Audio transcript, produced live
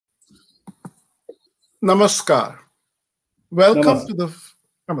Namaskar. Welcome to Namaste.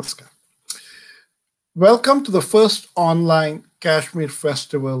 the Namaskar. Welcome to the first online Kashmir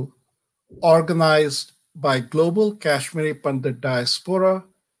festival organized by Global Kashmiri Pandit Diaspora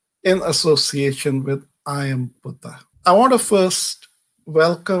in association with I Am Buddha. I want to first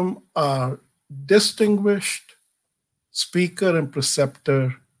welcome our distinguished speaker and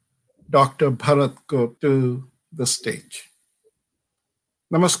preceptor, Dr. Bharat Gupt, to the stage.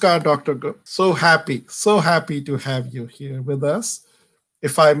 Namaskar, Dr. Gupt. So happy to have you here with us.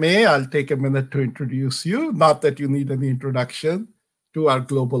 If I may, I'll take a minute to introduce you, not that you need any introduction, to our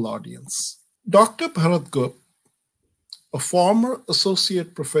global audience. Dr. Bharat Gupt, a former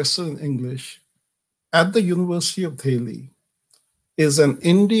associate professor in English at the University of Delhi, is an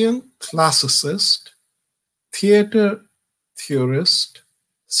Indian classicist, theater theorist,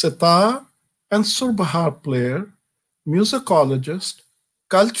 sitar and surbahar player, musicologist,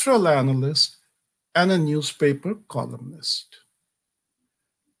 cultural analyst, and a newspaper columnist.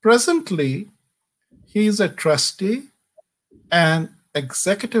 Presently, he is a trustee and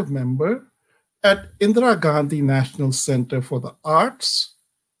executive member at Indira Gandhi National Center for the Arts,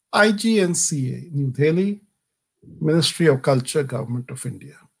 IGNCA, New Delhi, Ministry of Culture, Government of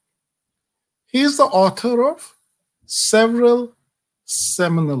India. He is the author of several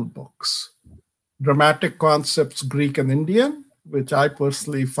seminal books, Dramatic Concepts, Greek and Indian, which I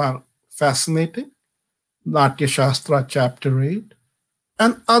personally found fascinating, Natyashastra, Chapter 8,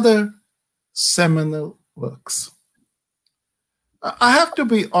 and other seminal works. I have to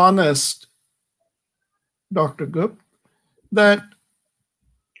be honest, Dr. Gupt, that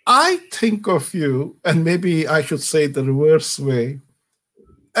I think of you, and maybe I should say the reverse way,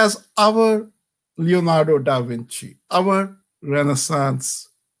 as our Leonardo da Vinci, our Renaissance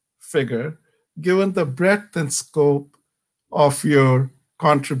figure, given the breadth and scope of your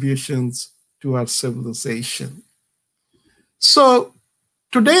contributions to our civilization. So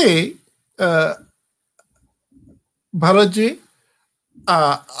today, Bharatji,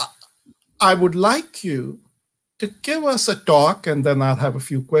 I would like you to give us a talk, and then I'll have a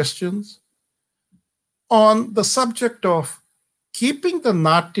few questions, on the subject of keeping the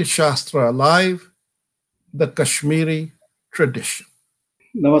Natyashastra alive, the Kashmiri tradition.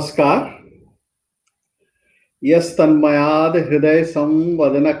 Namaskar. Yastanmayad hriday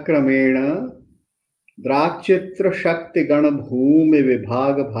samvadana kramena drakchitra shakti gana bhumi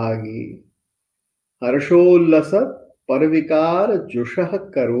vibhaga bhagi harshollasat parvikar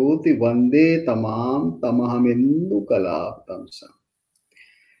jushah karoti vande tamam tamahamindu kalaptamsa.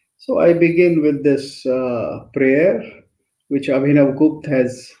 So I begin with this prayer, which Abhinav Gupt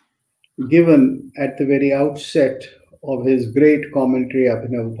has given at the very outset of his great commentary,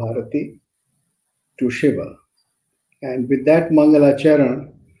 Abhinav Bharati, to Shiva. And with that Mangala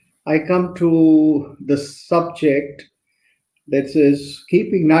Charan, I come to the subject that is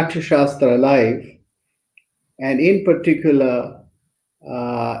keeping Natyashastra alive, and in particular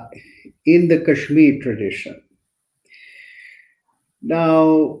in the Kashmir tradition.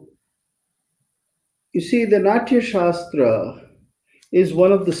 Now, you see, the Natyashastra is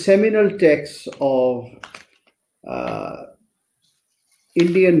one of the seminal texts of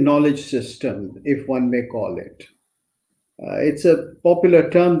Indian knowledge system, if one may call it. It's a popular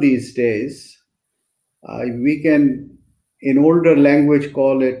term these days. We can, in older language,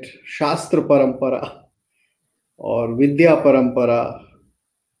 call it Shastra Parampara or Vidya Parampara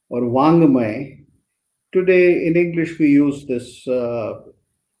or Vangmay. Today, in English, we use this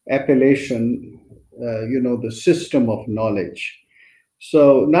appellation, the system of knowledge.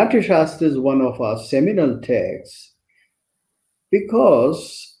 So, Natyashastra is one of our seminal texts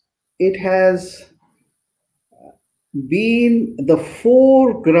because it has been the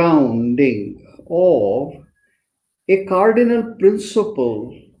foregrounding of a cardinal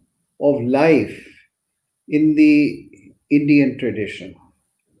principle of life in the Indian tradition.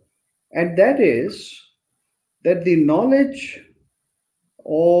 And that is that the knowledge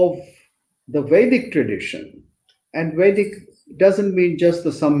of the Vedic tradition, and Vedic doesn't mean just the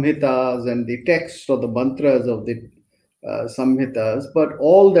Samhitas and the texts or the mantras of the Samhitas, but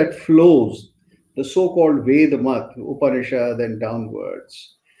all that flows, the so-called Vedamat, Upanishad and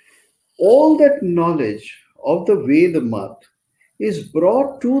downwards. All that knowledge of the Vedamat is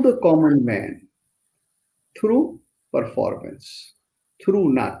brought to the common man through performance,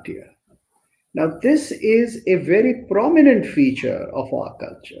 through Natya. Now, this is a very prominent feature of our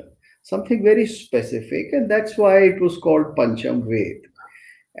culture, something very specific, and that's why it was called Pancham Ved.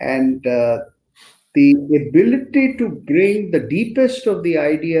 And the ability to bring the deepest of the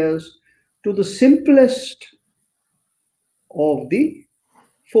ideas to the simplest of the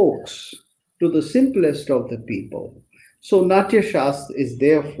folks, to the simplest of the people. So Natya Shastra is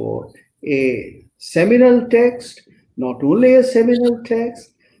therefore a seminal text, not only a seminal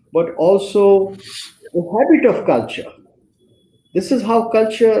text, but also a habit of culture. This is how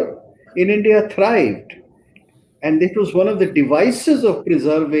culture in India thrived. And it was one of the devices of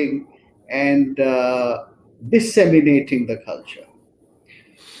preserving and disseminating the culture.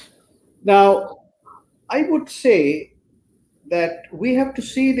 Now, I would say that we have to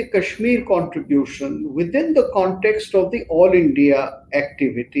see the Kashmir contribution within the context of the all India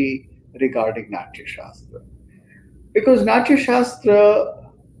activity regarding Natya Shastra. Because Natya Shastra,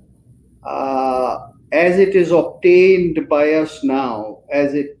 as it is obtained by us now,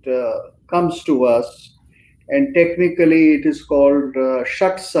 as it comes to us, and technically it is called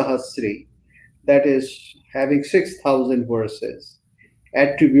Shat Sahasri, that is having 6,000 verses,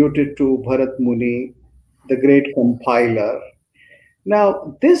 attributed to Bharat Muni, the great compiler.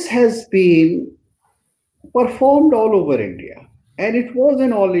 Now, this has been performed all over India, and it was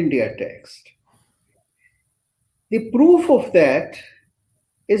an all India text. The proof of that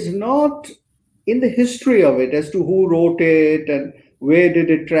is not in the history of it as to who wrote it and where did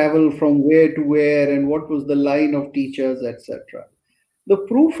it travel from where to where and what was the line of teachers, etc. The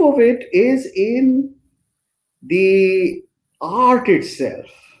proof of it is in the art itself,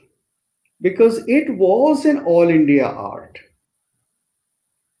 because it was an all India art.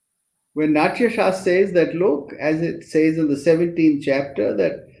 When Natya Shastra says that, look, as it says in the 17th chapter,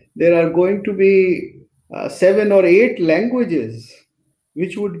 that there are going to be 7 or 8 languages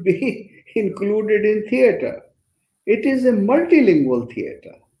which would be included in theater. It is a multilingual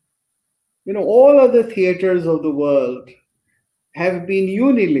theater. You know, all other theaters of the world have been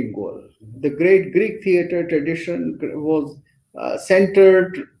unilingual. The great Greek theater tradition was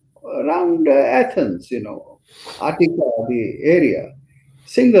centered around Athens, you know, Attica, the area,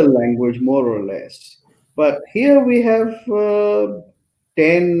 single language more or less. But here we have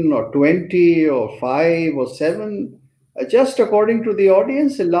 10 or 20 or 5 or 7, just according to the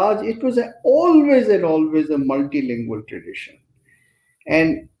audience, a large, it was always and always a multilingual tradition.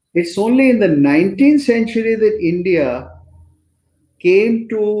 And it's only in the 19th century that India came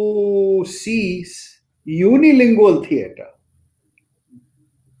to see unilingual theater.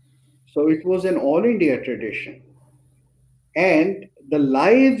 So it was an all India tradition. And the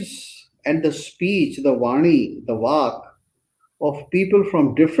lives and the speech, the Vani, the Vak of people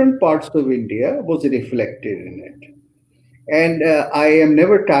from different parts of India was reflected in it. And I am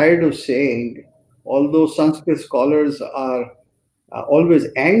never tired of saying, although Sanskrit scholars are always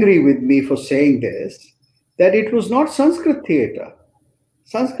angry with me for saying this, that it was not Sanskrit theater.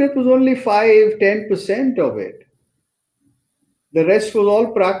 Sanskrit was only 5-10% of it. The rest was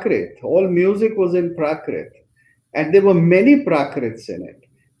all Prakrit. All music was in Prakrit. And there were many Prakrits in it.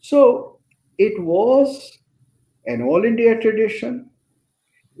 So it was an all India tradition.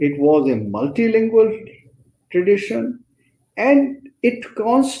 It was a multilingual tradition. And it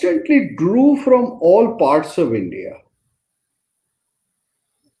constantly drew from all parts of India.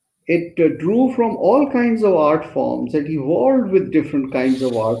 It drew from all kinds of art forms and evolved with different kinds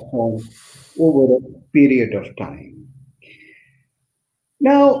of art forms over a period of time.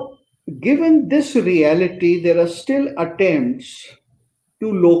 Now, given this reality, there are still attempts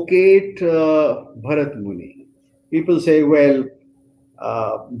to locate Bharat Muni. People say, well,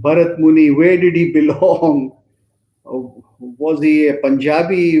 Bharat Muni, where did he belong? Was he a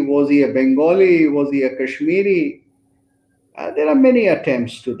Punjabi? Was he a Bengali? Was he a Kashmiri? There are many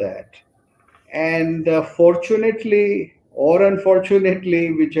attempts to that. And fortunately or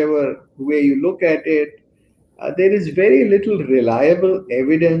unfortunately, whichever way you look at it, there is very little reliable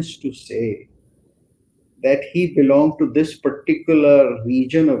evidence to say that he belonged to this particular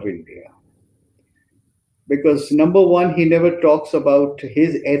region of India. Because number one, he never talks about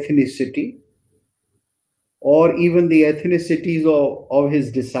his ethnicity or even the ethnicities of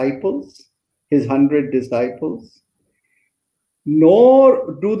his disciples, his 100 disciples,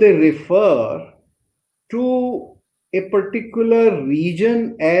 nor do they refer to a particular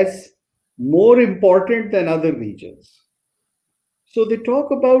region as more important than other regions. So they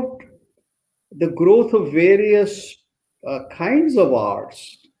talk about the growth of various kinds of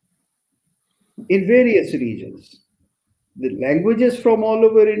arts in various regions. The languages from all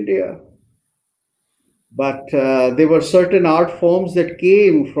over India. But there were certain art forms that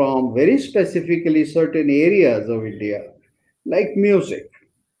came from very specifically certain areas of India, like music.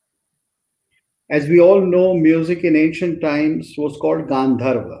 As we all know, music in ancient times was called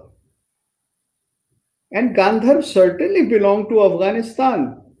Gandharva. And Gandharv certainly belonged to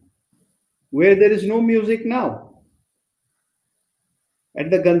Afghanistan, where there is no music now.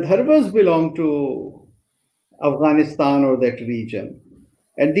 And the Gandharvas belong to Afghanistan or that region.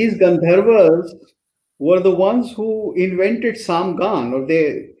 And these Gandharvas were the ones who invented Samgan, or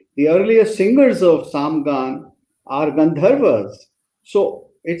the earliest singers of Samgan are Gandharvas. So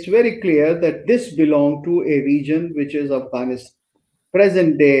it's very clear that this belonged to a region which is Afghanistan,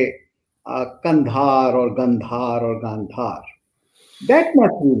 present day Kandhar or Gandhar or Gandhar. That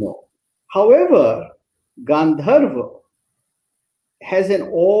much we know. However, Gandharva has an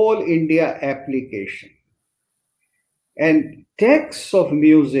all India application. And texts of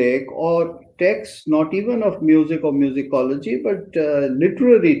music, or texts not even of music or musicology, but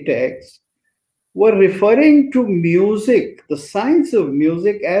literary texts, were referring to music, the science of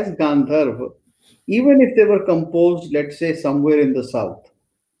music, as Gandharva, even if they were composed, let's say, somewhere in the south.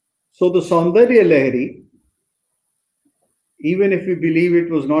 So the Saundarya Lahari, even if we believe it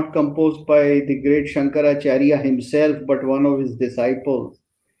was not composed by the great Shankaracharya himself, but one of his disciples,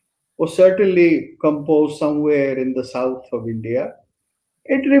 was certainly composed somewhere in the south of India.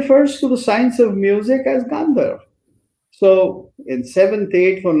 It refers to the science of music as Gandharva. So in 7th,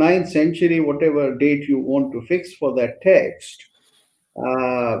 8th, or 9th century, whatever date you want to fix for that text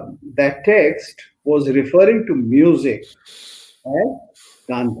was referring to music as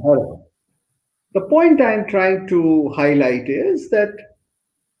Gandharva. The point I'm trying to highlight is that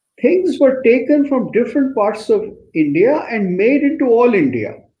things were taken from different parts of India and made into all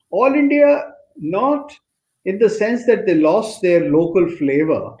India. All India, not in the sense that they lost their local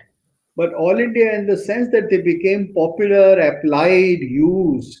flavor, but all India in the sense that they became popular, applied,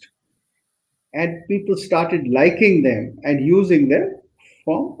 used, and people started liking them and using them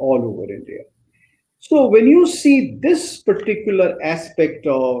from all over India. So when you see this particular aspect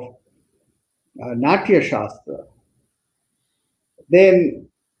of Natyashastra, then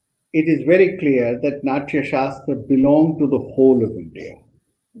it is very clear that Natyashastra belonged to the whole of India.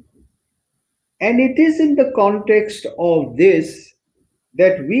 And it is in the context of this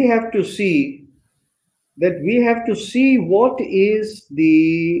that we have to see what is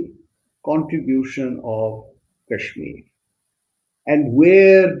the contribution of Kashmir and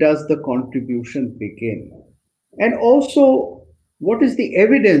where does the contribution begin, and also what is the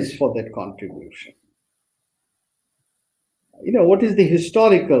evidence for that contribution. What is the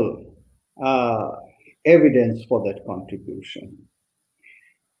historical evidence for that contribution.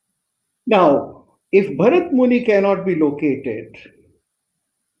 Now, if Bharat Muni cannot be located,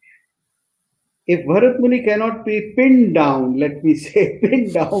 if Bharat Muni cannot be pinned down, let me say,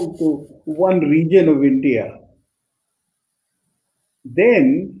 pinned down to one region of India,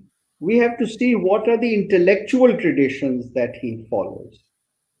 then we have to see what are the intellectual traditions that he follows.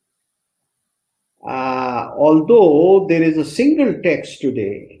 Although there is a single text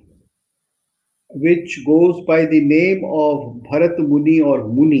today which goes by the name of Bharat Muni or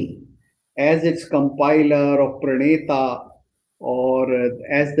Muni, as its compiler or Praneta, or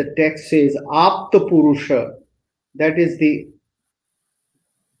as the text says, Apta Purusha, that is the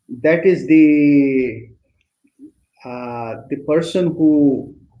person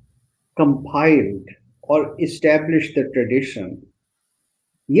who compiled or established the tradition.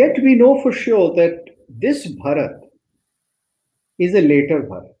 Yet we know for sure that this Bharat is a later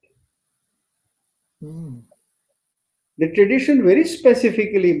Bharat. The tradition very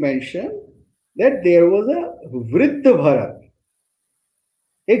specifically mentioned that there was a Vriddha Bharat.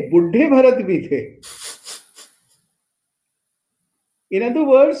 एक बुढ़े भरत भी थे. In other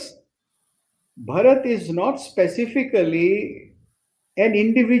words, Bharat is not specifically an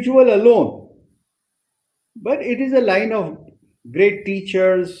individual alone, but it is a line of great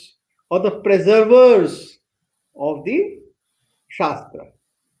teachers or the preservers of the Shastra.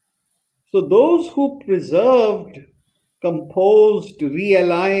 So those who preserved, composed,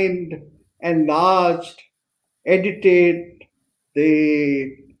 realigned, enlarged, edited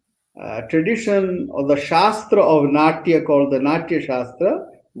the tradition or the Shastra of Natya, called the Natyashastra,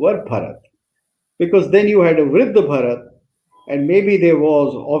 were Bharat. Because then you had a Vriddha Bharat, and maybe there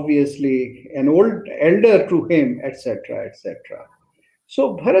was obviously an old elder to him, etc., etc.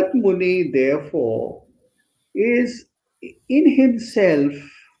 So Bharat Muni, therefore, is in himself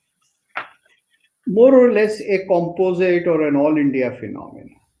more or less a composite or an all India phenomenon.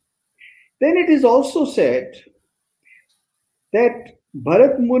 Then it is also said that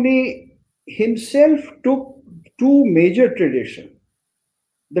Bharat Muni himself took two major traditions,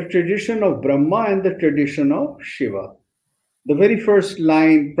 the tradition of Brahma and the tradition of Shiva. The very first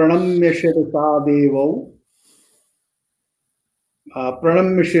line, Pranamya Shirasa Devo,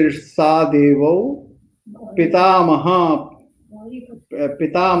 Pranamya Shirasa Devo, Pitamaha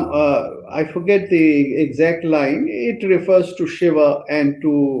Pitam, I forget the exact line. It refers to Shiva and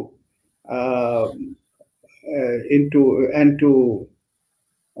uh, uh,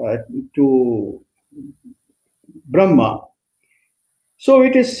 to Brahma. So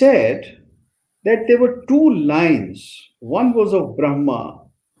it is said that there were two lines. One was of Brahma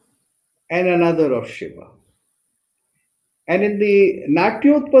and another of Shiva. And in the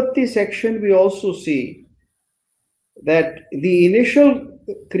Natyotpatti section, we also see that the initial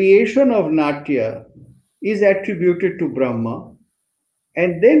creation of Natya is attributed to Brahma,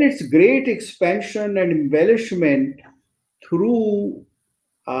 and then its great expansion and embellishment through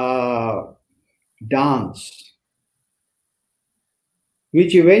dance,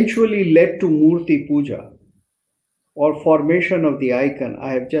 which eventually led to Murti Puja or formation of the icon.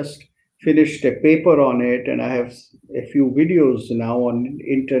 I have just finished a paper on it, and I have a few videos now on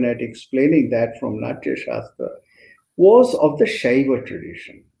internet explaining that from Natyashastra, was of the Shaiva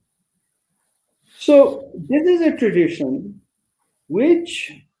tradition. So this is a tradition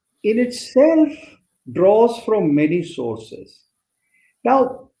which in itself draws from many sources.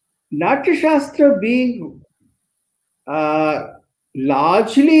 Now, Natyashastra being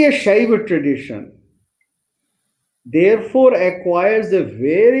largely a Shaiva tradition, therefore acquires a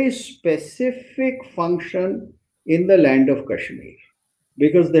very specific function in the land of Kashmir.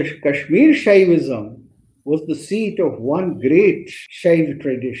 Because the Kashmir Shaivism was the seat of one great Shaiv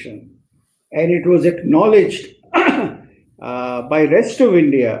tradition, and it was acknowledged by rest of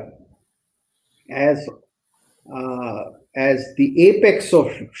India as the apex of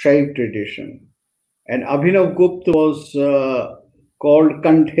Shaiv tradition. And Abhinav Gupta was called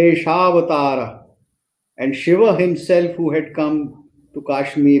Kantheshavatara, and Shiva himself, who had come to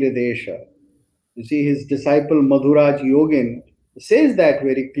Kashmir Desha. You see, his disciple Madhuraj Yogin says that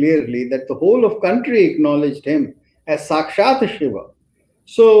very clearly, that the whole of country acknowledged him as Sakshat Shiva.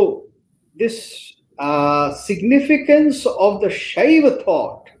 So this significance of the Shaiva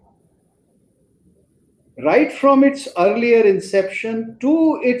thought, right from its earlier inception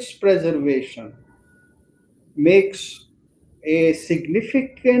to its preservation, makes a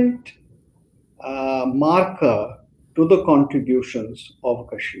significant marker to the contributions of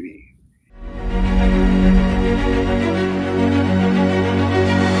Kashmir.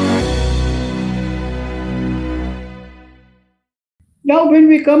 Now, when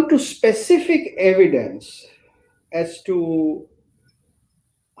we come to specific evidence as to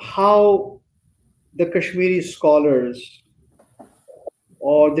how the Kashmiri scholars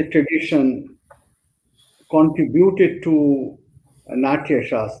or the tradition contributed to Natya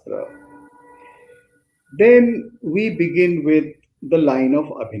Shastra, then we begin with the line of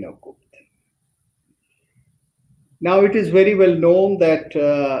Abhinav Gupta. Now, it is very well known that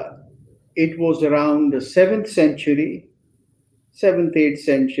it was around the 7th century, 7th, 8th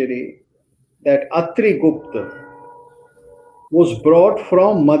century, that Atri Gupta was brought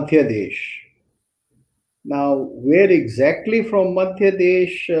from Madhya Desh. Now, where exactly from Madhya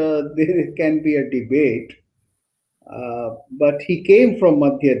Desh, there can be a debate, but he came from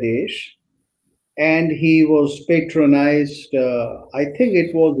Madhya Desh, and he was patronized, I think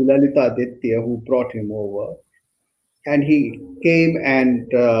it was Lalita Aditya who brought him over, and he came and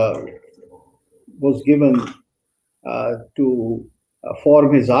was given to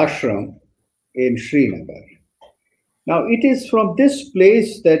form his ashram in Srinagar. Now, it is from this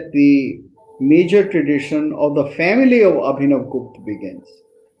place that the major tradition of the family of Abhinav Gupta begins.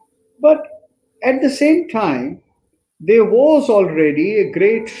 But at the same time, there was already a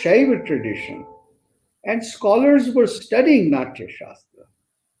great Shaiva tradition, and scholars were studying Natya Shastra.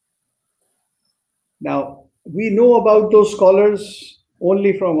 Now, we know about those scholars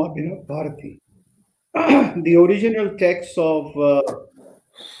only from Abhinav Bharati. The original texts of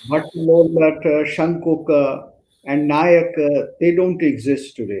Bhattalolat, Shankoka, and Nayak, they don't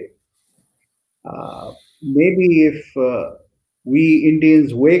exist today. Maybe if we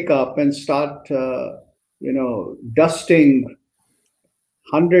Indians wake up and start, dusting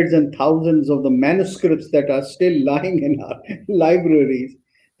hundreds and thousands of the manuscripts that are still lying in our libraries,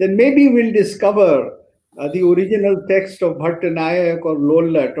 then maybe we'll discover the original text of Bhattanayak or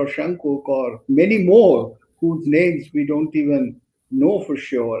Lolat or Shankuk or many more whose names we don't even know for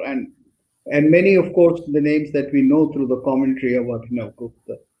sure. And many, of course, the names that we know through the commentary of Abhinav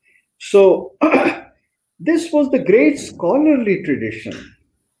Gupta. So this was the great scholarly tradition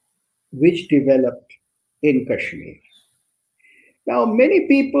which developed in Kashmir. Now, many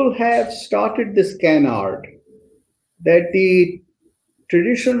people have started this canard that the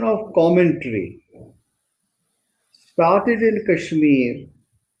tradition of commentary started in Kashmir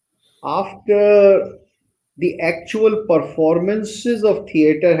after the actual performances of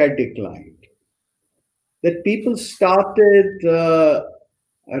theater had declined. That people started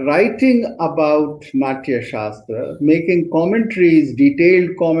writing about Natyashastra, making commentaries,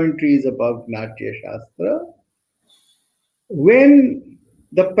 detailed commentaries about Natyashastra, when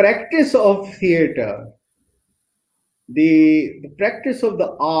the practice of theater, the practice of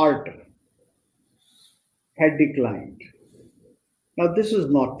the art had declined. Now, this is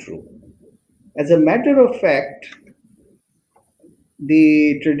not true. As a matter of fact,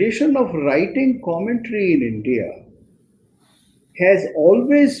 the tradition of writing commentary in India has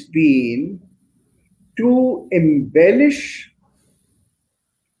always been to embellish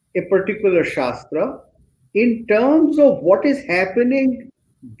a particular Shastra in terms of what is happening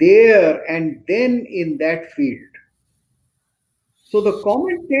there and then in that field. So the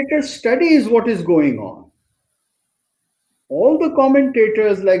commentator studies what is going on. All the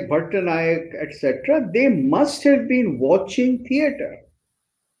commentators like Bhattanayak, etc., they must have been watching theater.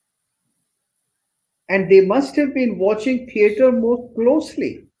 And they must have been watching theater more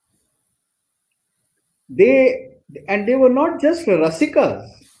closely. They were not just rasikas.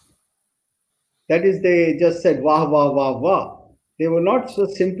 That is, they just said wah, wah, wah, wah. They were not so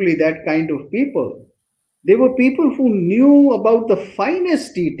simply that kind of people. They were people who knew about the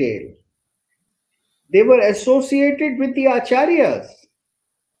finest detail. They were associated with the acharyas.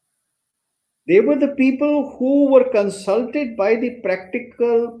 They were the people who were consulted by the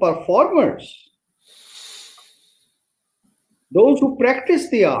practical performers, those who practiced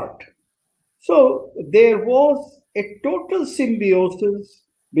the art. So there was a total symbiosis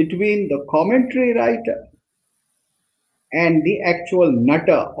between the commentary writer and the actual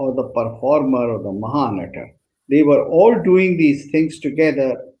nata or the performer or the mahanata. They were all doing these things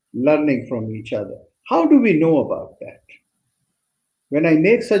together, learning from each other. How do we know about that? When I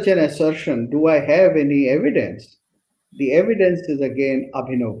make such an assertion, do I have any evidence? The evidence is again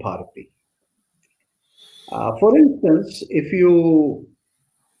Abhinav Bharati. For instance, if you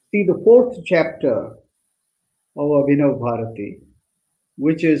see the 4th chapter of Abhinav Bharati,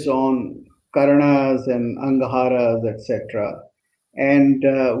 which is on Karanas and Angaharas, etc., and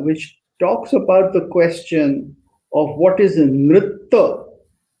which talks about the question of what is a nritta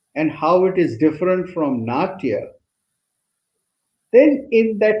and how it is different from natya, then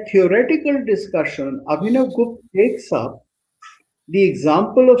in that theoretical discussion, Abhinav Gupt takes up the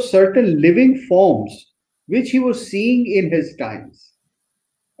example of certain living forms which he was seeing in his times.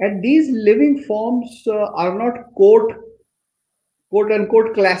 And these living forms are not quote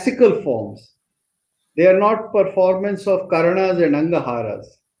unquote classical forms. They are not performance of Karanas and Angaharas.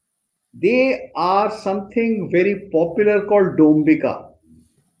 They are something very popular called Dombika.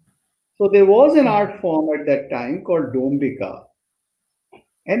 So there was an art form at that time called Dombika.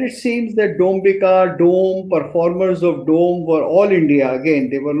 And it seems that Dombika, Dome, performers of Dome were all India. Again,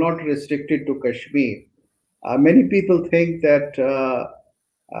 they were not restricted to Kashmir. Many people think that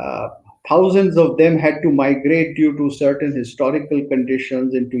thousands of them had to migrate due to certain historical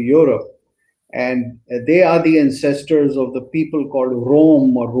conditions into Europe. And they are the ancestors of the people called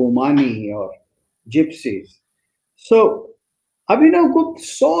Rom or Romani or Gypsies. So Abhinav Gupt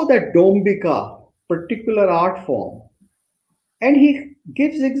saw that Dombika, particular art form, and he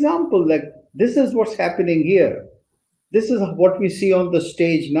gives example like this is what's happening here. This is what we see on the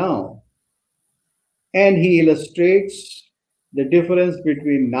stage now. And he illustrates the difference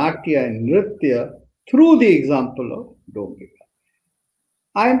between Natya and Nritya through the example of Dombika.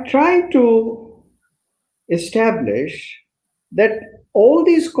 I'm trying to establish that all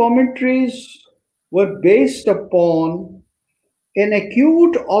these commentaries were based upon an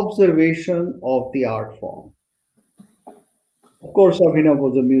acute observation of the art form. Of course, Abhinav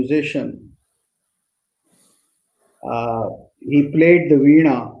was a musician. He played the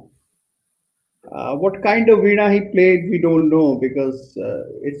veena. What kind of veena he played, we don't know because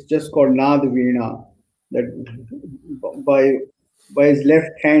it's just called Nad veena. That by his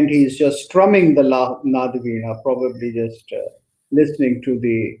left hand, he's just strumming the Nad veena, probably just listening to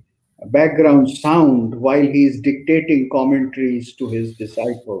the background sound while he's dictating commentaries to his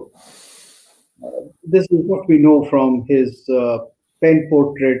disciple. This is what we know from his pen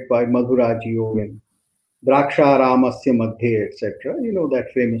portrait by Madhuraj Yogin, Draksha Ramasya Madhye, etc. You know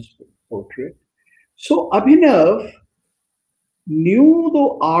that famous portrait. So Abhinav knew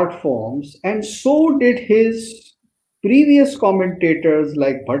the art forms, and so did his previous commentators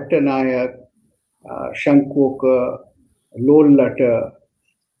like Bhattanayak, Shankvoka, Lollata,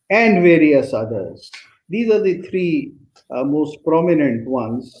 and various others. These are the three most prominent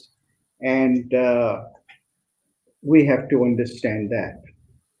ones, and we have to understand that.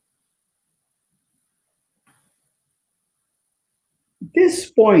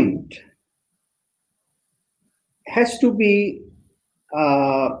 This point has to be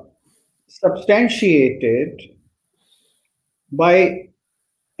substantiated by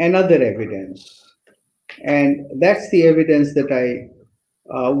another evidence. And that's the evidence that I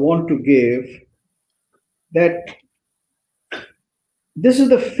want to give, that this is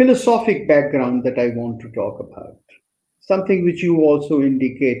the philosophic background that I want to talk about, something which you also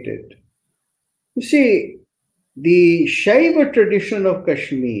indicated. You see, the Shaiva tradition of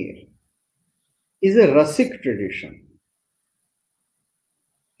Kashmir is a Rasik tradition.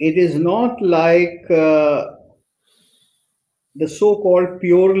 It is not like the so-called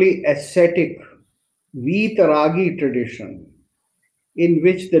purely ascetic Vitaragi tradition, in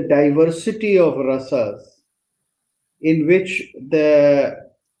which the diversity of rasas, in which the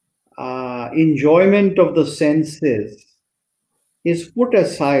enjoyment of the senses is put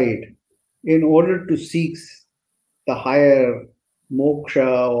aside in order to seek the higher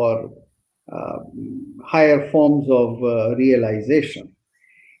moksha or higher forms of realization.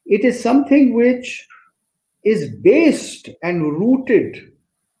 It is something which is based and rooted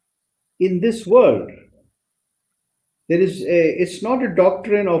in this world. It's not a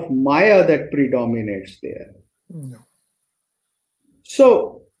doctrine of Maya that predominates there. No.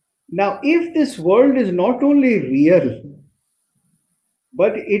 So now, if this world is not only real,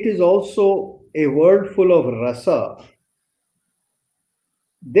 but it is also a world full of rasa,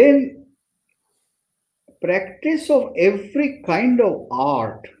 then practice of every kind of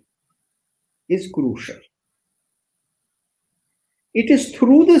art is crucial. It is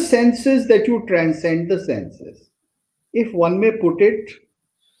through the senses that you transcend the senses. If one may put it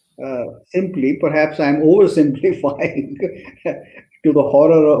simply, perhaps I'm oversimplifying to the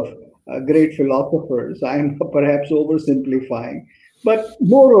horror of great philosophers, I'm perhaps oversimplifying, but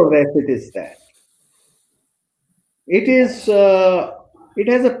more or less it is that. It has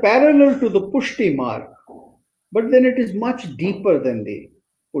a parallel to the Pushti mark, but then it is much deeper than the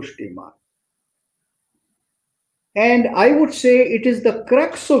Pushti mark. And I would say it is the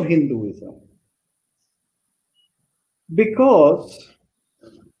crux of Hinduism, because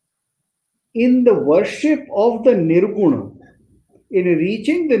in the worship of the Nirguna, in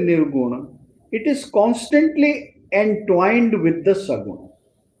reaching the Nirguna, it is constantly entwined with the Saguna.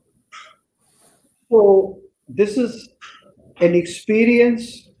 So this is an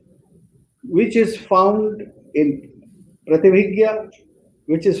experience which is found in Prativigya,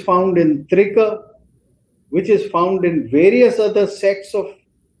 which is found in Trika, which is found in various other sects of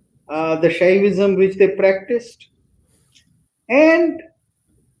the Shaivism which they practiced. And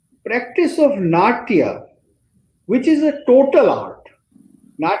practice of Natya, which is a total art.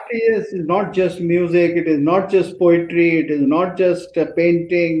 Natya is not just music, it is not just poetry, it is not just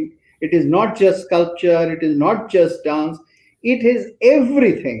painting, it is not just sculpture, it is not just dance, it is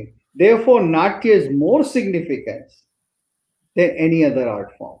everything. Therefore, Natya is more significant than any other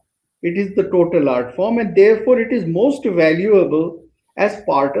art form. It is the total art form, and therefore it is most valuable as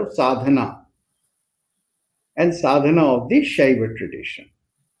part of sadhana, and sadhana of the Shaiva tradition.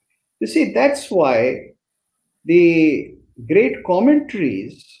 You see, that's why the great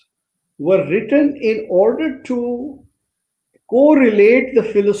commentaries were written in order to correlate the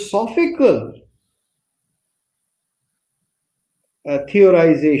philosophical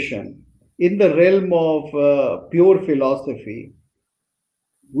theorization in the realm of pure philosophy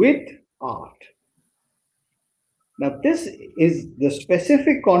with art. Now, this is the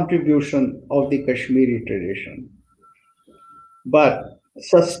specific contribution of the Kashmiri tradition. But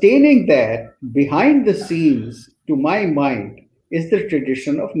sustaining that behind the scenes, to my mind, is the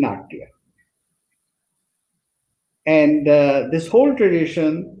tradition of Natya. And this whole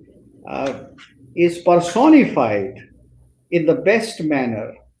tradition is personified in the best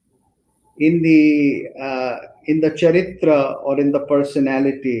manner in the charitra or in the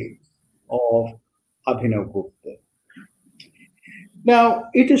personality of Abhinav Gupta. Now,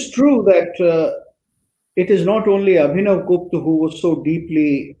 it is true that it is not only Abhinav Gupta who was so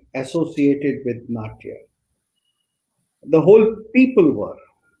deeply associated with Natya. The whole people were.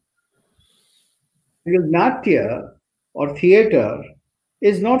 Because Natya or theatre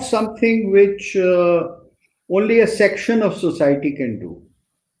is not something which only a section of society can do.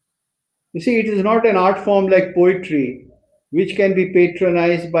 You see, it is not an art form like poetry, which can be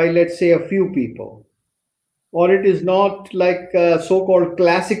patronized by, let's say, a few people. Or it is not like so-called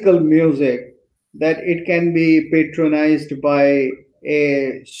classical music, that it can be patronized by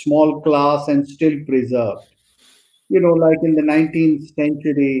a small class and still preserved. You know, like in the 19th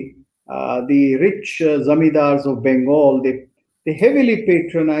century, the rich zamidars of Bengal, they heavily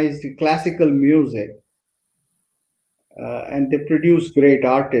patronized classical music and they produce great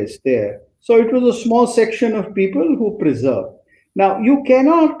artists there. So it was a small section of people who preserved. Now, you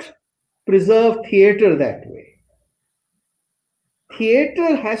cannot preserve theater that way.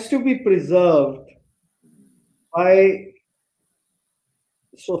 Theater has to be preserved by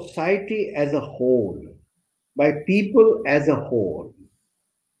society as a whole, by people as a whole.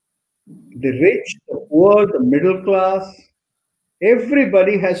 The rich, the poor, the middle class,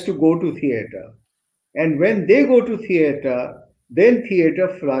 everybody has to go to theater. And when they go to theater, then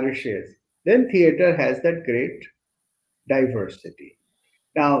theater flourishes. Then theater has that great diversity.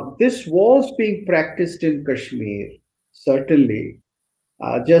 Now, this was being practiced in Kashmir, certainly.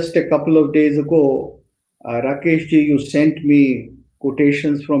 Just a couple of days ago, Rakesh ji, you sent me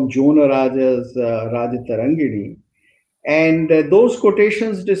quotations from Jona Raja's Rajatarangini. And those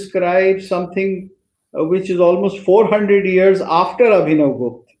quotations describe something which is almost 400 years after Abhinav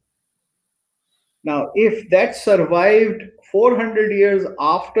Gupta. Now, if that survived 400 years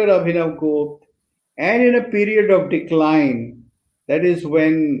after Abhinav Gupta and in a period of decline, that is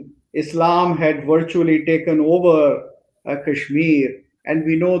when Islam had virtually taken over Kashmir, and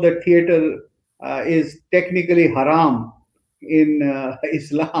we know that theater is technically haram in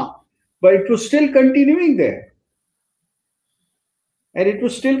Islam, but it was still continuing there. And it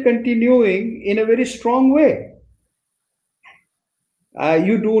was still continuing in a very strong way.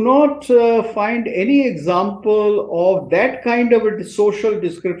 You do not find any example of that kind of a social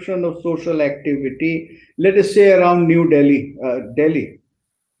description of social activity, let us say around New Delhi,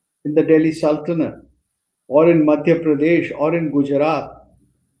 in the Delhi Sultanate, or in Madhya Pradesh, or in Gujarat.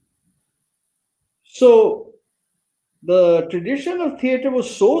 So the tradition of theatre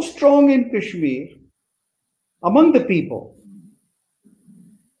was so strong in Kashmir among the people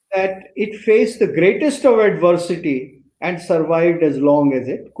that it faced the greatest of adversity and survived as long as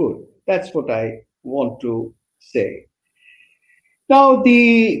it could. That's what I want to say. Now,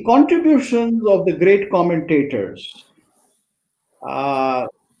 the contributions of the great commentators,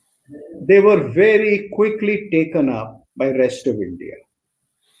 they were very quickly taken up by rest of India.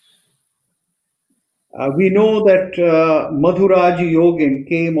 We know that Madhuraj Yogin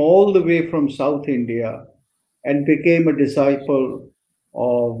came all the way from South India and became a disciple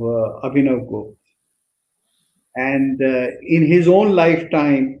of Abhinav Gupta. And in his own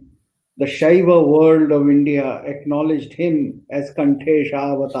lifetime, the Shaiva world of India acknowledged him as Kantesha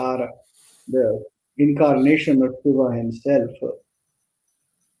Avatara, the incarnation of Shiva himself.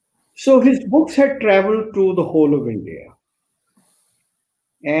 So his books had traveled to the whole of India.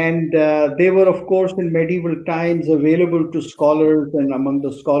 And they were, of course, in medieval times available to scholars and among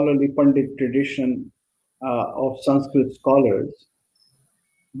the scholarly Pandit tradition of Sanskrit scholars.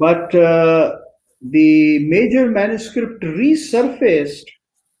 But the major manuscript resurfaced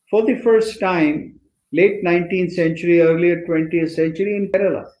for the first time late 19th century, earlier 20th century in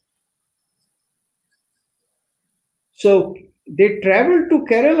Kerala. So they traveled to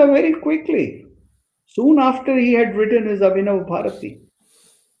Kerala very quickly, soon after he had written his Abhinav Bharati.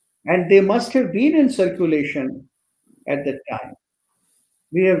 And they must have been in circulation at that time.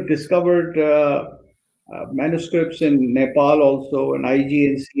 We have discovered manuscripts in Nepal also, and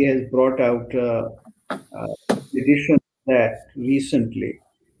IGNC has brought out edition of that recently.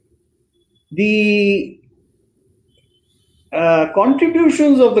 The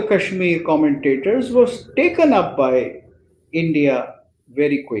contributions of the Kashmir commentators was taken up by India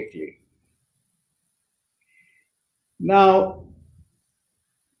very quickly. Now,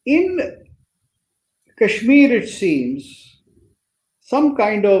 in Kashmir, it seems, some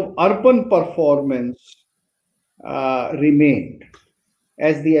kind of urban performance remained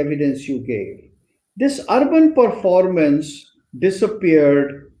as the evidence you gave. This urban performance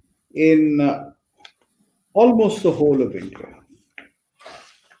disappeared in almost the whole of India.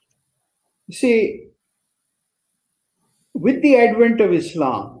 You see, with the advent of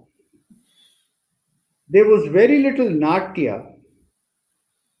Islam, there was very little Natya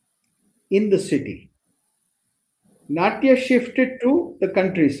in the city. Natya shifted to the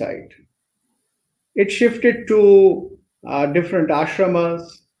countryside. It shifted to different ashramas.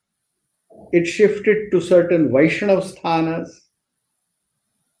 It shifted to certain Vaishnav sthanas.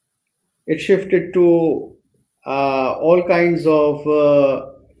 It shifted to all kinds of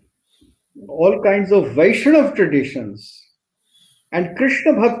Vaishnav traditions and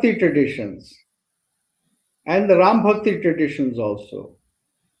Krishna Bhakti traditions and the Ram Bhakti traditions also,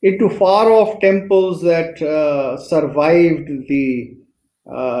 into far off temples that survived the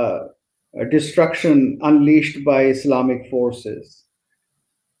destruction unleashed by Islamic forces.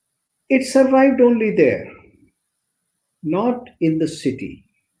 It survived only there, not in the city.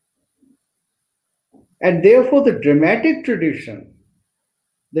 And therefore, the dramatic tradition,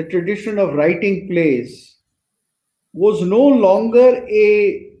 the tradition of writing plays, was no longer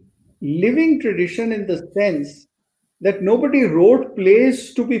a living tradition in the sense that nobody wrote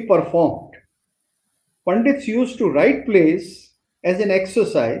plays to be performed. Pandits used to write plays as an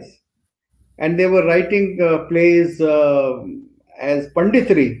exercise, and they were writing plays as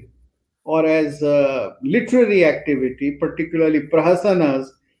panditry or as literary activity, particularly prahasanas.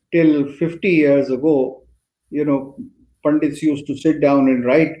 Till 50 years ago, pandits used to sit down and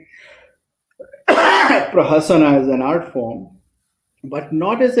write prahasana as an art form, but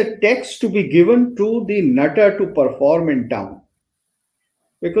not as a text to be given to the natta to perform in town,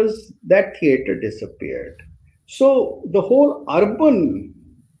 because that theater disappeared. So the whole urban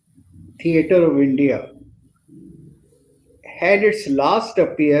theater of India had its last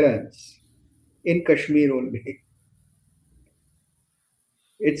appearance in Kashmir only.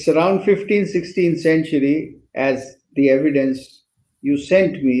 It's around 15th, 16th century, as the evidence you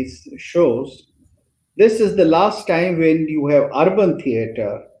sent me shows. This is the last time when you have urban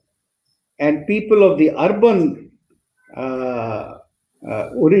theater and people of the urban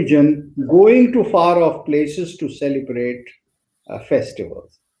origin going to far off places to celebrate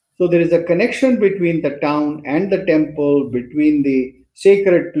festivals. So there is a connection between the town and the temple, between the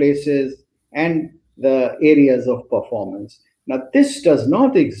sacred places and the areas of performance. Now, this does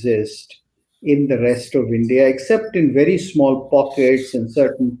not exist in the rest of India, except in very small pockets in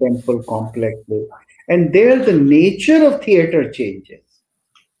certain temple complexes. And there, the nature of theater changes.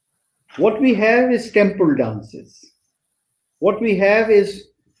 What we have is temple dances. What we have is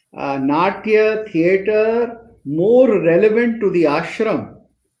Natya theater more relevant to the ashram,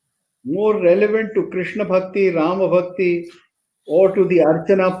 more relevant to Krishna Bhakti, Rama Bhakti, or to the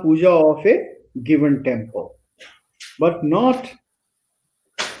Archana Puja of a given temple, but not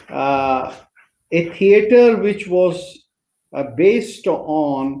a theater which was based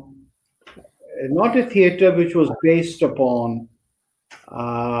on, not a theater which was based upon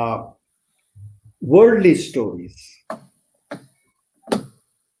worldly stories.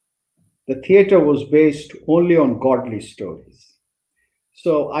 The theater was based only on godly stories.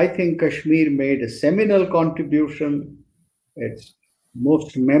 So I think Kashmir made a seminal contribution. It's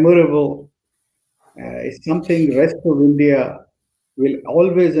most memorable. It's something rest of India will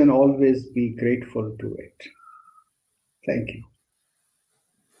always and always be grateful to it. Thank you.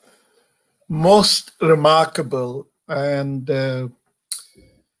 Most remarkable. And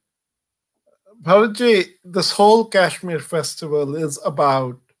Bharatji, this whole Kashmir festival is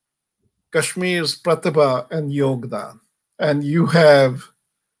about Kashmir's Pratibha and Yogdan. And you have,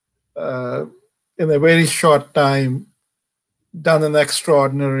 in a very short time, done an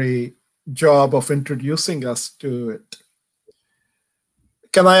extraordinary job of introducing us to it.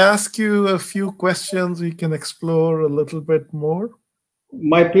 Can I ask you a few questions we can explore a little bit more?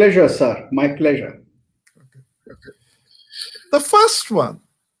 My pleasure, sir. My pleasure. Okay. The first one,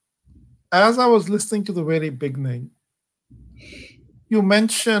 as I was listening to the very beginning, you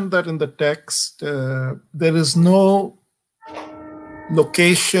mentioned that in the text, there is no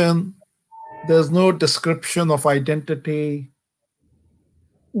location, there's no description of identity.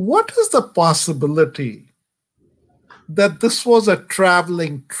 What is the possibility that this was a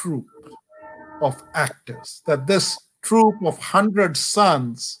traveling troupe of actors, that this troupe of 100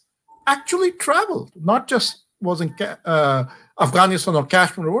 sons actually traveled, not just was in Afghanistan or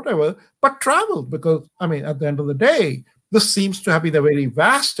Kashmir or whatever, but traveled? Because, I mean, at the end of the day, this seems to have been a very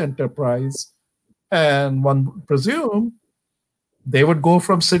vast enterprise, and one presumed they would go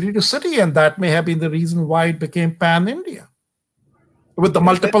from city to city, and that may have been the reason why it became pan-India with the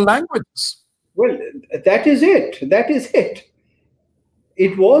multiple languages. Well, that is it. That is it.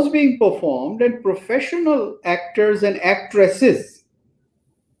 It was being performed, and professional actors and actresses,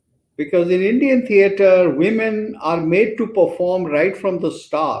 because in Indian theater, women are made to perform right from the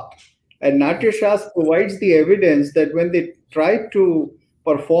start. And Natyashastra provides the evidence that when they tried to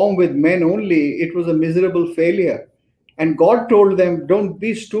perform with men only, it was a miserable failure. And God told them, don't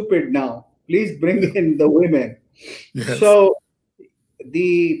be stupid now. Please bring in the women. Yes. So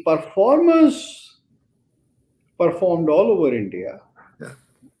the performers performed all over India. Yeah.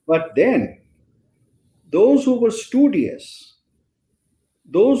 But then those who were studious,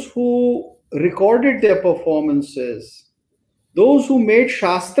 those who recorded their performances, those who made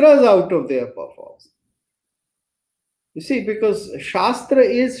shastras out of their performance. You see, because shastra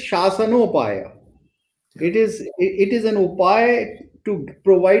is shasanopaya. It is an upaya to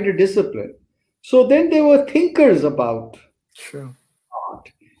provide a discipline. So then there were thinkers about art.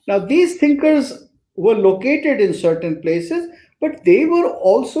 Now these thinkers were located in certain places, but they were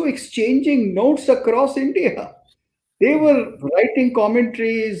also exchanging notes across India. They were writing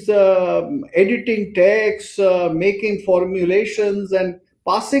commentaries, editing texts, making formulations, and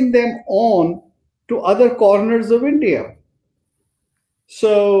passing them on to other corners of India.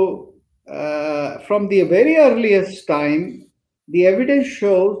 So, from the very earliest time, the evidence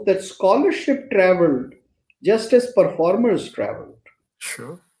shows that scholarship traveled just as performers traveled.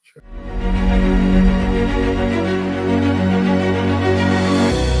 Sure, sure.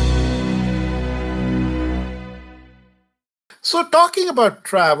 So, talking about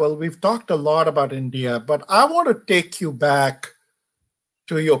travel, we've talked a lot about India, but I want to take you back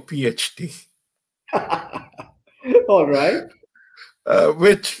to your PhD, All right.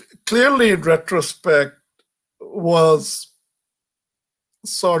 which clearly, in retrospect, was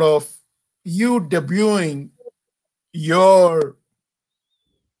sort of you debuting your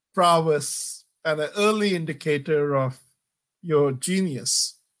prowess and an early indicator of your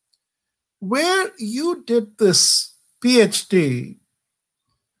genius, where you did this PhD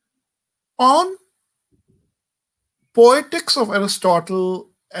on poetics of Aristotle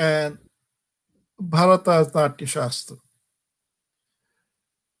and Bharat Natyashastra.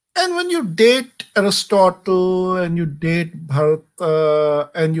 And when you date Aristotle and you date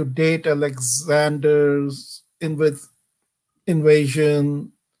Bharata and you date Alexander's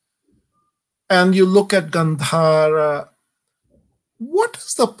invasion and you look at Gandhara, what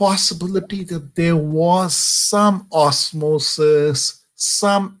is the possibility that there was some osmosis,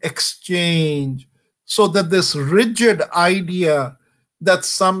 some exchange, so that this rigid idea that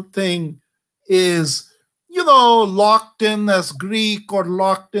something is, locked in as Greek or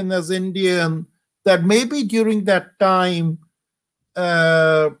locked in as Indian, that maybe during that time,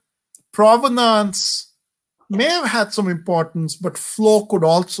 provenance may have had some importance, but flow could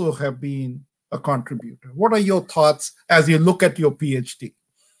also have been a contributor. What are your thoughts as you look at your PhD?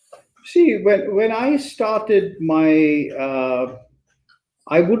 See, when I started my,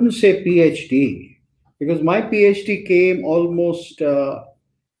 I wouldn't say PhD, because my PhD came almost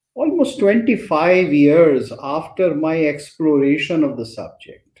 25 years after my exploration of the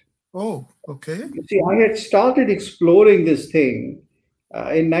subject. Oh, okay. You see, I had started exploring this thing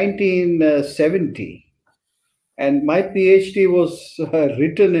in 1970, and my PhD was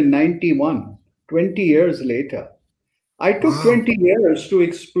written in 91, 20 years later. I took Wow. 20 years to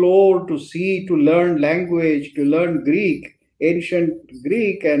explore, to see, to learn language, to learn Greek, ancient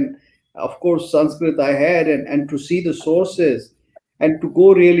Greek, and of course, Sanskrit I had, and to see the sources and to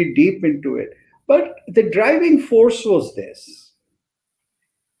go really deep into it. But the driving force was this: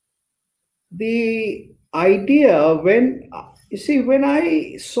 the idea when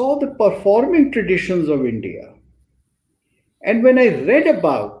I saw the performing traditions of India, and when I read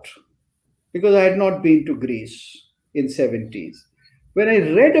about, because I had not been to Greece in 70s, when I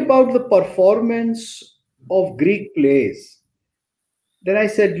read about the performance of Greek plays, then I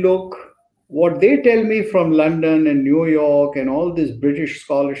said, look, what they tell me from London and New York and all this British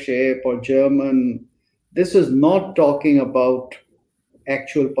scholarship or German, this is not talking about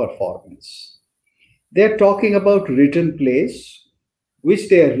actual performance. They're talking about written plays, which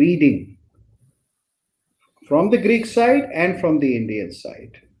they are reading from the Greek side and from the Indian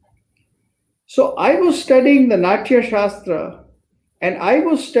side. So I was studying the Natyashastra, and I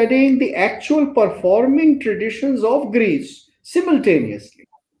was studying the actual performing traditions of Greece simultaneously.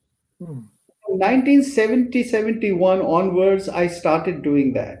 From 1970-71 onwards, I started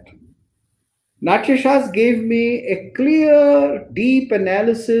doing that. Natyashastra gave me a clear, deep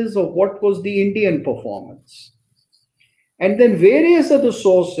analysis of what was the Indian performance. And then various other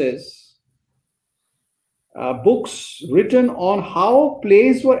sources, books written on how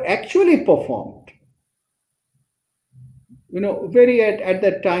plays were actually performed. Very at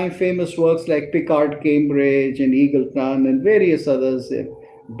that time, famous works like Picard, Cambridge, and Eagleton, and various others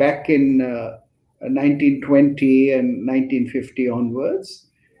back in 1920 and 1950 onwards.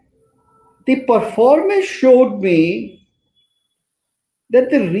 The performance showed me that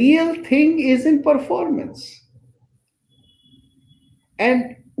the real thing is in performance.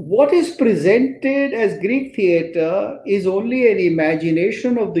 And what is presented as Greek theater is only an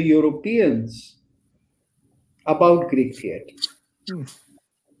imagination of the Europeans about Greek theater.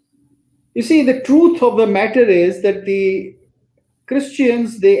 You see, the truth of the matter is that the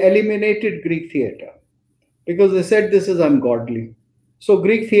Christians, they eliminated Greek theater because they said this is ungodly. So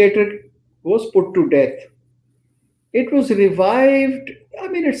Greek theater was put to death. It was revived. I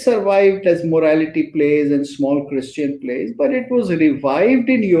mean, it survived as morality plays and small Christian plays, but it was revived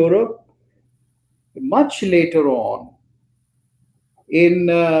in Europe much later on in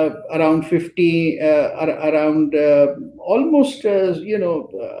around 50, around almost,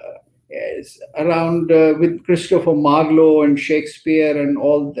 around with Christopher Marlowe and Shakespeare and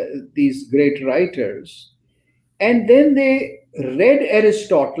all these great writers. And then they read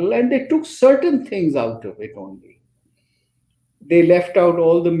Aristotle and they took certain things out of it only. They left out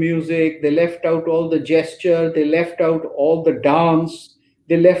all the music, they left out all the gesture, they left out all the dance,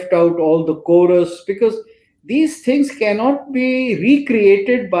 they left out all the chorus, because these things cannot be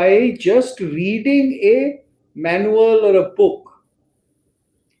recreated by just reading a manual or a book.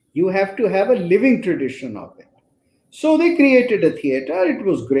 You have to have a living tradition of it. So they created a theater. It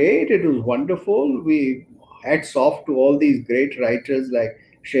was great, it was wonderful. We hats off to all these great writers like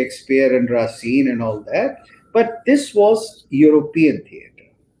Shakespeare and Racine and all that. But this was European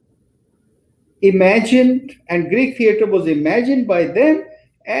theater. Imagined, and Greek theater was imagined by them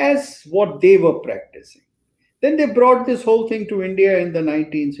as what they were practicing. Then they brought this whole thing to India in the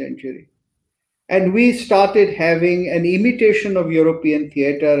 19th century. And we started having an imitation of European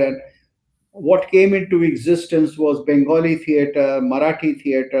theater. And what came into existence was Bengali theater, Marathi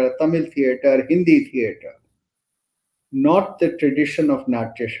theater, Tamil theater, Hindi theater. Not the tradition of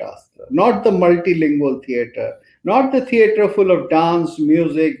Natyashastra, not the multilingual theater, not the theater full of dance,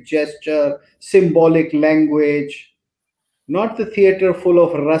 music, gesture, symbolic language, not the theater full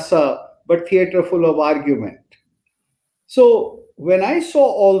of rasa, but theater full of argument. So when I saw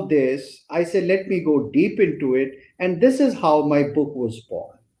all this, I said, let me go deep into it. And this is how my book was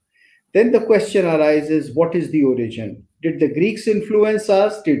born. Then the question arises, what is the origin? Did the Greeks influence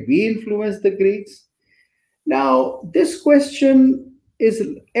us? Did we influence the Greeks? Now, this question is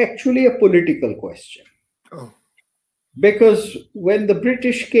actually a political question. Oh. Because when the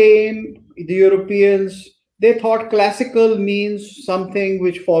British came, the Europeans, they thought classical means something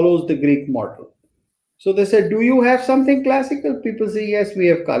which follows the Greek model. So they said, do you have something classical? People say, yes, we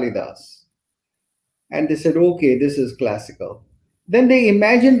have Kalidas. And they said, okay, this is classical. Then they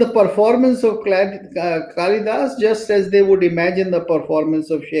imagined the performance of Kalidas just as they would imagine the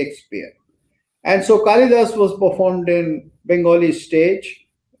performance of Shakespeare. And so Kalidas was performed in Bengali stage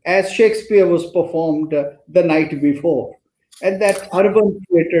as Shakespeare was performed the night before. And that urban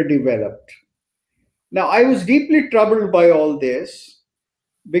theater developed. Now, I was deeply troubled by all this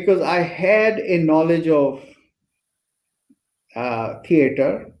because I had a knowledge of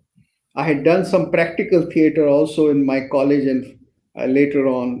theater. I had done some practical theater also in my college and later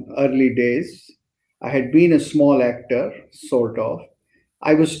on early days. I had been a small actor, sort of.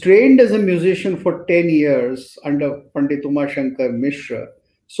 I was trained as a musician for 10 years under Pandit Umashankar Mishra.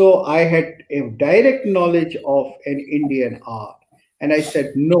 So I had a direct knowledge of an Indian art. And I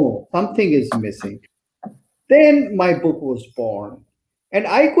said, no, something is missing. Then my book was born. And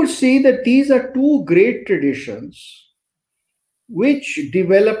I could see that these are two great traditions which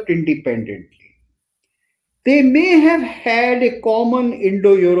developed independently. They may have had a common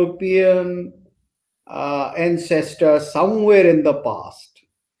Indo-European ancestor somewhere in the past.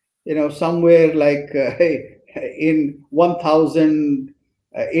 Somewhere like in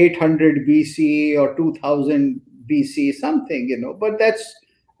 1800 BC or 2000 BC, something, but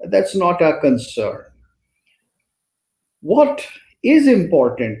that's not our concern. What is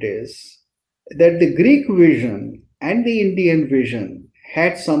important is that the Greek vision and the Indian vision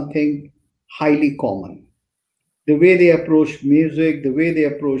had something highly common. The way they approached music, the way they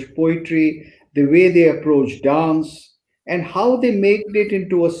approached poetry, the way they approached dance, and how they made it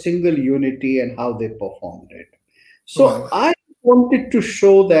into a single unity and how they performed it. So Wow. I wanted to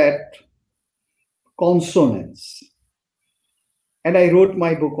show that consonance. And I wrote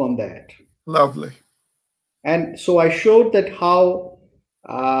my book on that. Lovely. And so I showed that how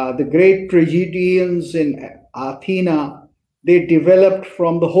the great tragedians in Athena, they developed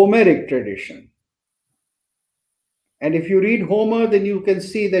from the Homeric tradition. And if you read Homer, then you can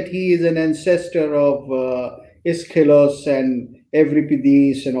see that he is an ancestor of Aeschylus and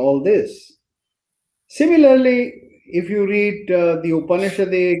Euripides and all this. Similarly, if you read the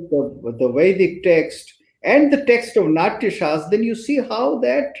Upanishadic, the Vedic text, and the text of Natyashastra, then you see how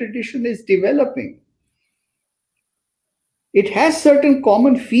that tradition is developing. It has certain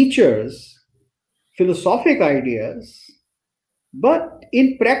common features, philosophic ideas, but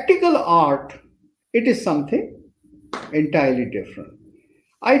in practical art, it is something entirely different.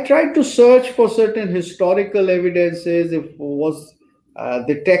 I tried to search for certain historical evidences. If was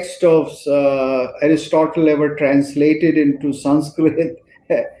the text of Aristotle ever translated into Sanskrit,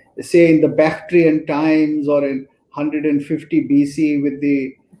 say in the Bactrian times or in 150 BC with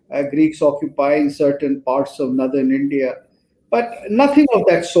the Greeks occupying certain parts of northern India. But nothing of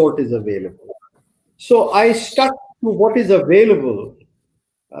that sort is available. So I stuck to what is available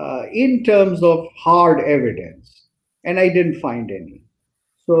in terms of hard evidence, and I didn't find any.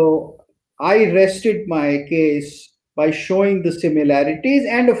 So I rested my case by showing the similarities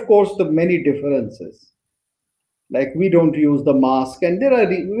and, of course, the many differences. Like, we don't use the mask, and there are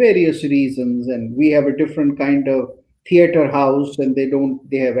various reasons, and we have a different kind of theater house, and they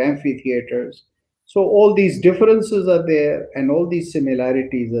have amphitheaters. So all these differences are there, and all these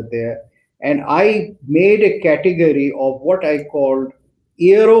similarities are there. And I made a category of what I called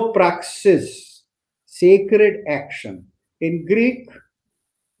aeropraxis, sacred action. In Greek,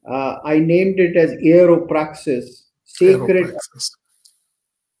 I named it as aeropraxis, sacred, Aeropraxis.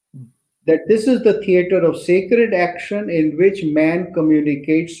 that this is the theater of sacred action in which man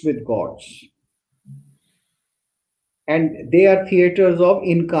communicates with gods. And they are theaters of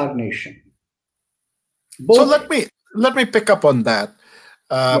incarnation. So Both, let me pick up on that.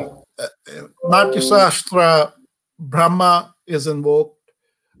 yeah, Natyashastra, Brahma is invoked.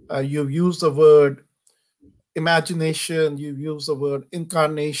 You use the word imagination. You use the word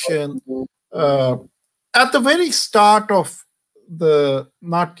incarnation. At the very start of the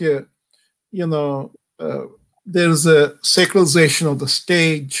Natya, there's a sacralization of the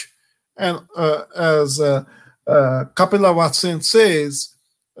stage, and as Kapila Vatsan says,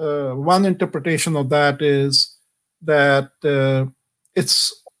 one interpretation of that is that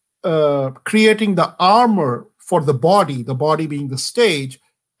it's creating the armor for the body being the stage,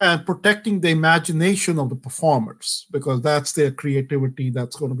 and protecting the imagination of the performers, because that's their creativity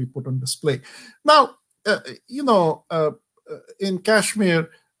that's going to be put on display. Now, in Kashmir,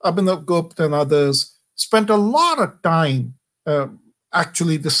 Abhinav Gupt and others spent a lot of time.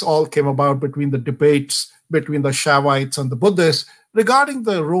 Actually, this all came about between the debates between the Shaivites and the Buddhists regarding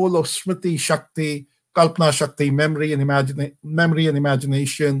the role of Smriti Shakti, Kalpana Shakti, memory and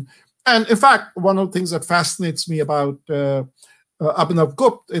imagination. And in fact, one of the things that fascinates me about Abhinav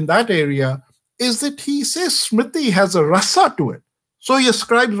Gupt in that area is that he says Smriti has a rasa to it. So he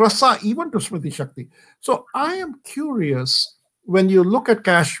ascribes rasa even to Smriti Shakti. So I am curious, when you look at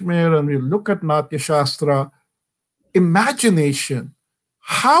Kashmir and you look at Natyashastra, imagination,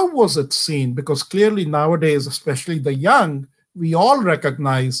 how was it seen? Because clearly nowadays, especially the young, we all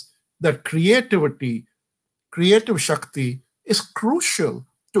recognize that creative Shakti is crucial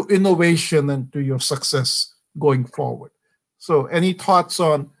to innovation and to your success going forward. So any thoughts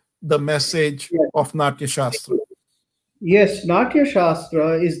on the message of Natyashastra? yes, Natya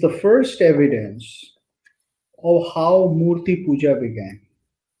Shastra is the first evidence of how Murti Puja began.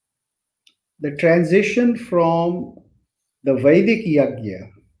 The transition from the Vedic Yajna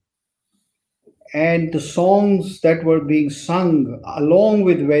and the songs that were being sung along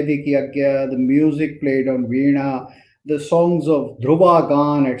with Vedic Yajna, the music played on Veena, the songs of Dhruva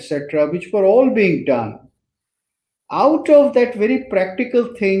Gan, etc., which were all being done. Out of that very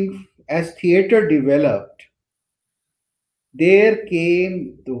practical thing, as theater developed, there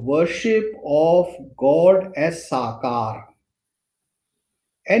came the worship of God as Sakar.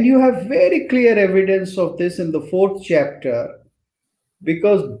 And you have very clear evidence of this in the fourth chapter,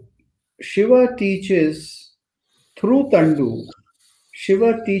 because Shiva teaches through Tandu,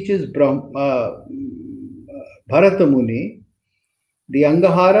 Shiva teaches Bharata Muni the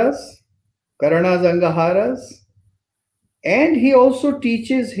Angaharas, Karana's Angaharas, and he also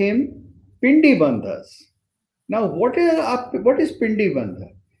teaches him Pindi Bandhas. Now, what is Pindi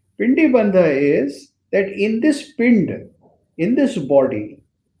Bandha? Pindi Bandha is that in this pind, in this body,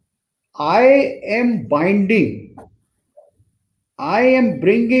 I am binding, I am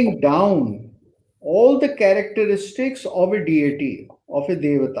bringing down all the characteristics of a deity, of a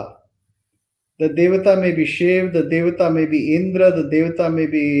devata. The devata may be Shiv, the devata may be Indra, the devata may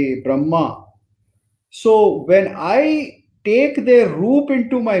be Brahma. So when I take their roop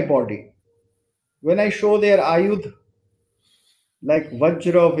into my body, when I show their ayudh, like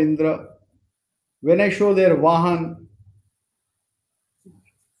Vajra of Indra, when I show their Vahan,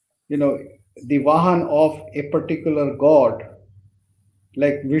 the Vahan of a particular god,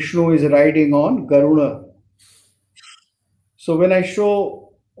 like Vishnu is riding on Garuda. So when I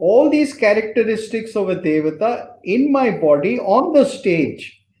show all these characteristics of a devata in my body on the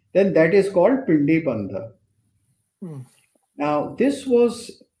stage, then that is called Pindi Bandha. Now, this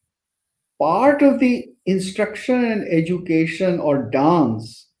was part of the instruction and education or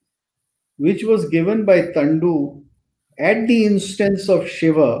dance which was given by Tandu at the instance of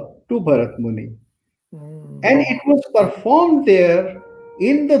Shiva to Bharat Muni. And it was performed there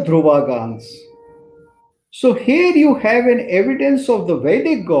in the Dhruva Gans. So here you have an evidence of the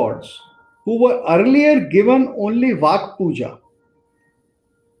Vedic gods who were earlier given only Vak Puja,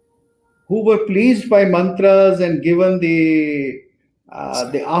 who were pleased by mantras and given the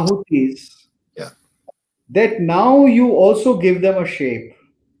the ahutis, Yeah. that now you also give them a shape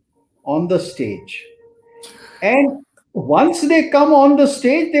on the stage. And once they come on the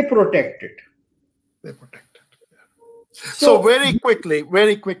stage, they protect it. They protect it. So So, very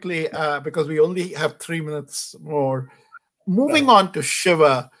quickly, because we only have 3 minutes more. Moving on to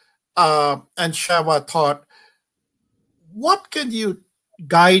Shiva and Shaiva thought, what can you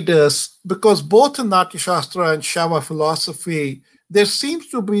guide us? Because both in Natyashastra and Shaiva philosophy, there seems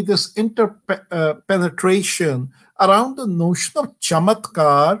to be this interpenetration around the notion of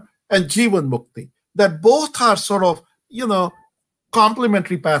chamatkar and jivan mukti, that both are sort of,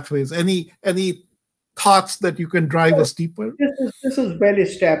 complementary pathways. Any thoughts that you can drive us deeper? this is well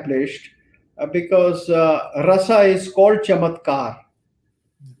established because rasa is called chamatkar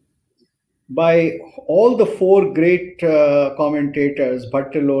by all the four great commentators,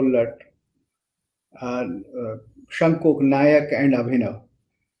 Bhattilolat, Shankuk, Nayak, and Abhinav.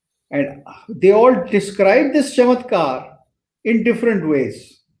 And they all describe this chamatkar in different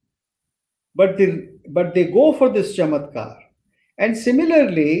ways, but they go for this chamatkar. And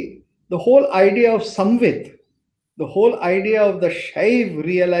similarly, the whole idea of samvit, the whole idea of the Shaiv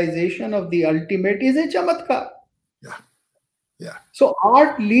realization of the ultimate is a chamatkar. Yeah. Yeah. So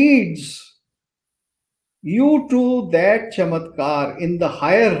art leads you to that chamatkar in the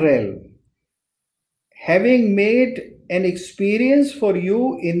higher realm, having made an experience for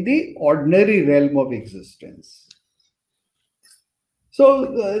you in the ordinary realm of existence. So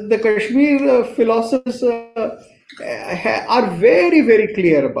the Kashmir philosophers are very, very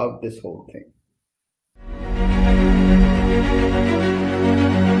clear about this whole thing.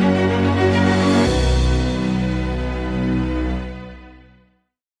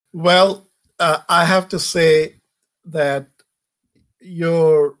 Well, I have to say that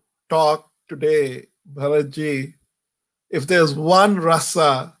your talk today, Bharatji, if there's one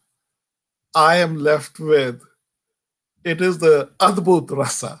rasa I am left with, it is the Adbhut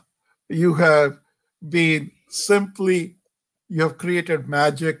rasa. You have you have created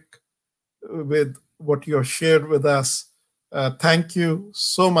magic with what you have shared with us. Thank you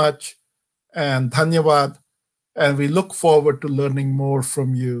so much, and dhanyavad. And we look forward to learning more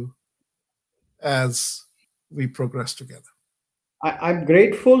from you as we progress together. I'm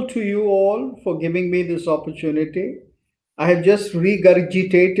grateful to you all for giving me this opportunity. I have just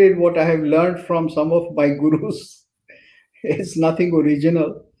regurgitated what I have learned from some of my gurus. It's nothing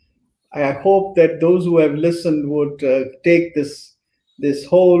original. I hope that those who have listened would take this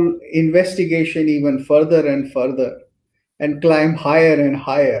whole investigation even further and further and climb higher and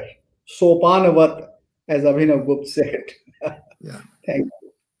higher. Sopanavat, as Abhinav Gupt said. Yeah. Thank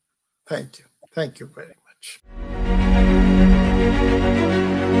you. Thank you. Thank you very much.